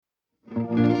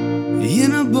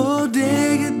in a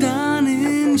bodega down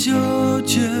in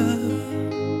Georgia.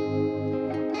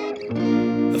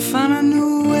 I found a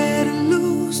new way to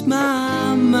lose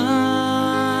my mind.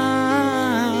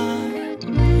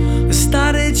 I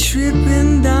started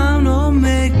tripping down on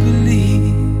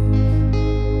make-believe,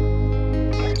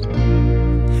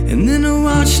 and then I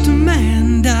watched a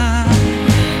man die.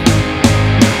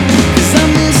 'Cause I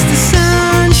missed the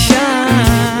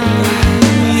sunshine,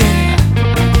 yeah.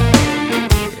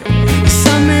 Yes,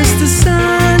 I missed the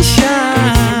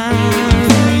sunshine,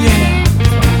 yeah.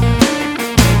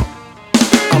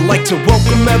 I like to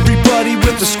welcome everybody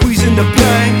with a squeeze and a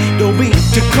bang. Don't mean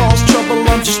to cause trouble,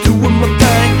 I'm just doing my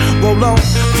thing. Roll on,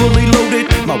 fully loaded,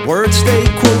 my words stay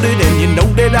quoted, and you know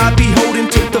that I be holding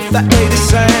to the fat lady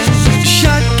sang.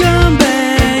 Shotgun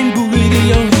bang, booty to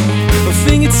your head, a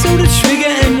finger to the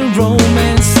trigger and the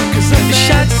romance. 'Cause I'm a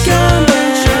shotgun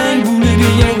bang, booty to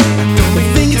your head, a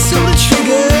finger to the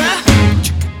trigger.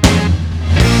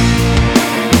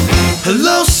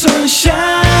 Hello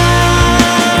sunshine,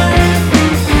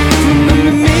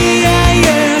 remember me, yeah,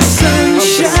 yeah,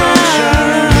 sunshine.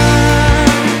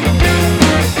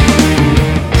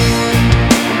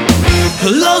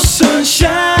 Hello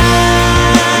sunshine,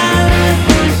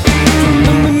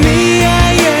 remember me, yeah,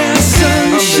 yeah,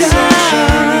 sunshine.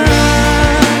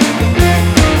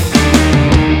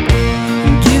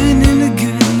 I'm giving in to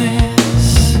goodness,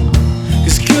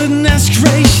 'cause goodness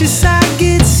gracious I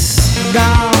get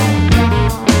down.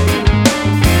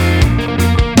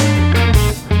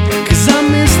 'Cause I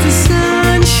miss the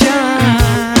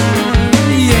sunshine,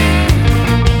 yeah.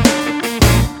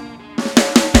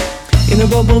 In a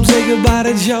bubble, say goodbye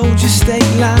to Georgia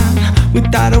State Line,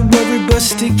 without a worry but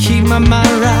still keep my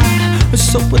mind right. But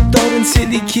so I thought until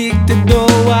he kicked the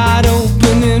door wide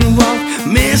open and walked.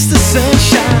 Miss the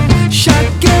sunshine,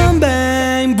 shotgun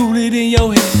bang, bullet in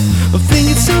your head, a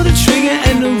finger to the trigger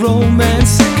and the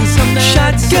romance. 'Cause I'm that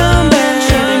shotgun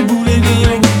bang, bullet in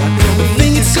your head, a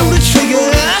finger to the trigger.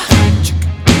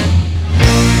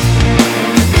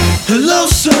 Hello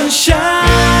sunshine,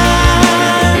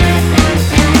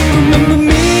 remember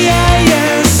me, yeah,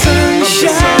 yeah,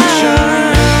 sunshine.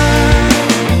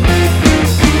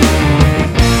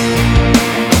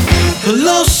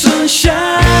 Hello sunshine,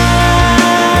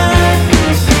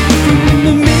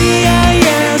 remember me, yeah,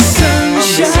 yeah,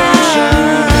 sunshine.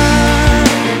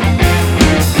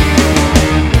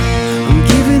 I'm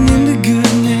giving in to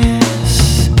goodness,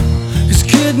 'cause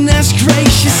goodness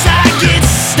gracious I get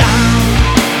stoned.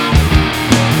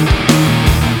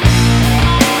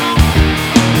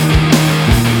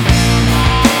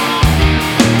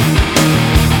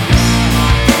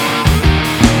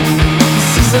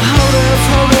 This is a hold up,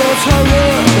 hold up, hold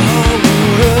up,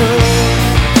 hold up.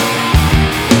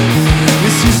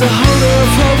 This is a hold up,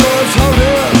 hold up, hold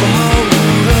up,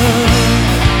 hold up.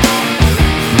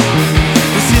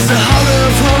 This is a hold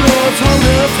up, hold up, hold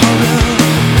up, hold up.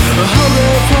 A hold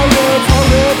up, hold up,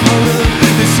 hold up, hold up.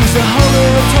 This is a hold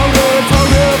up, hold up,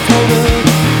 hold up, hold up.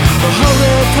 A hold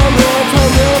up, hold up,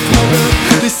 hold up, hold up.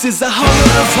 This is a hold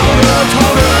up, hold up,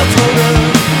 hold up, hold up.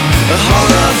 A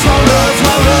hold up, hold up,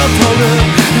 hold up, hold up.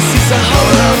 This is a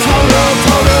hold up, hold up,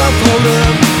 hold up, hold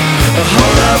up. A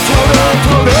hold up, hold up,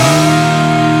 hold up.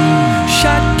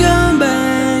 Shotgun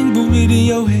bang, bullet in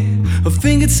your head, a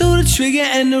finger to the trigger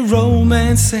and the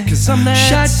romance. 'Cause I'm that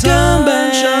shotgun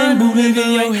bang, bullet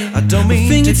in your head, I don't mean a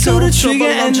finger to to the cause trigger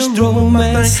trouble, I'm and the just doing my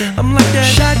romance. thing. I'm like that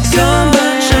shotgun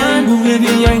bang, bullet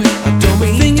in your head, I don't a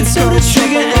mean finger to to the cause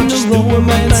trigger trouble, I'm and the just doing my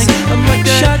romance. thing. I'm like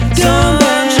that Shotgun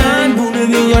bang, bullet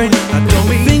in your head, I don't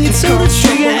mean finger to to the cause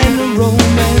trigger trouble. and the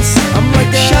romance. I'm like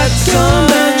that Shotgun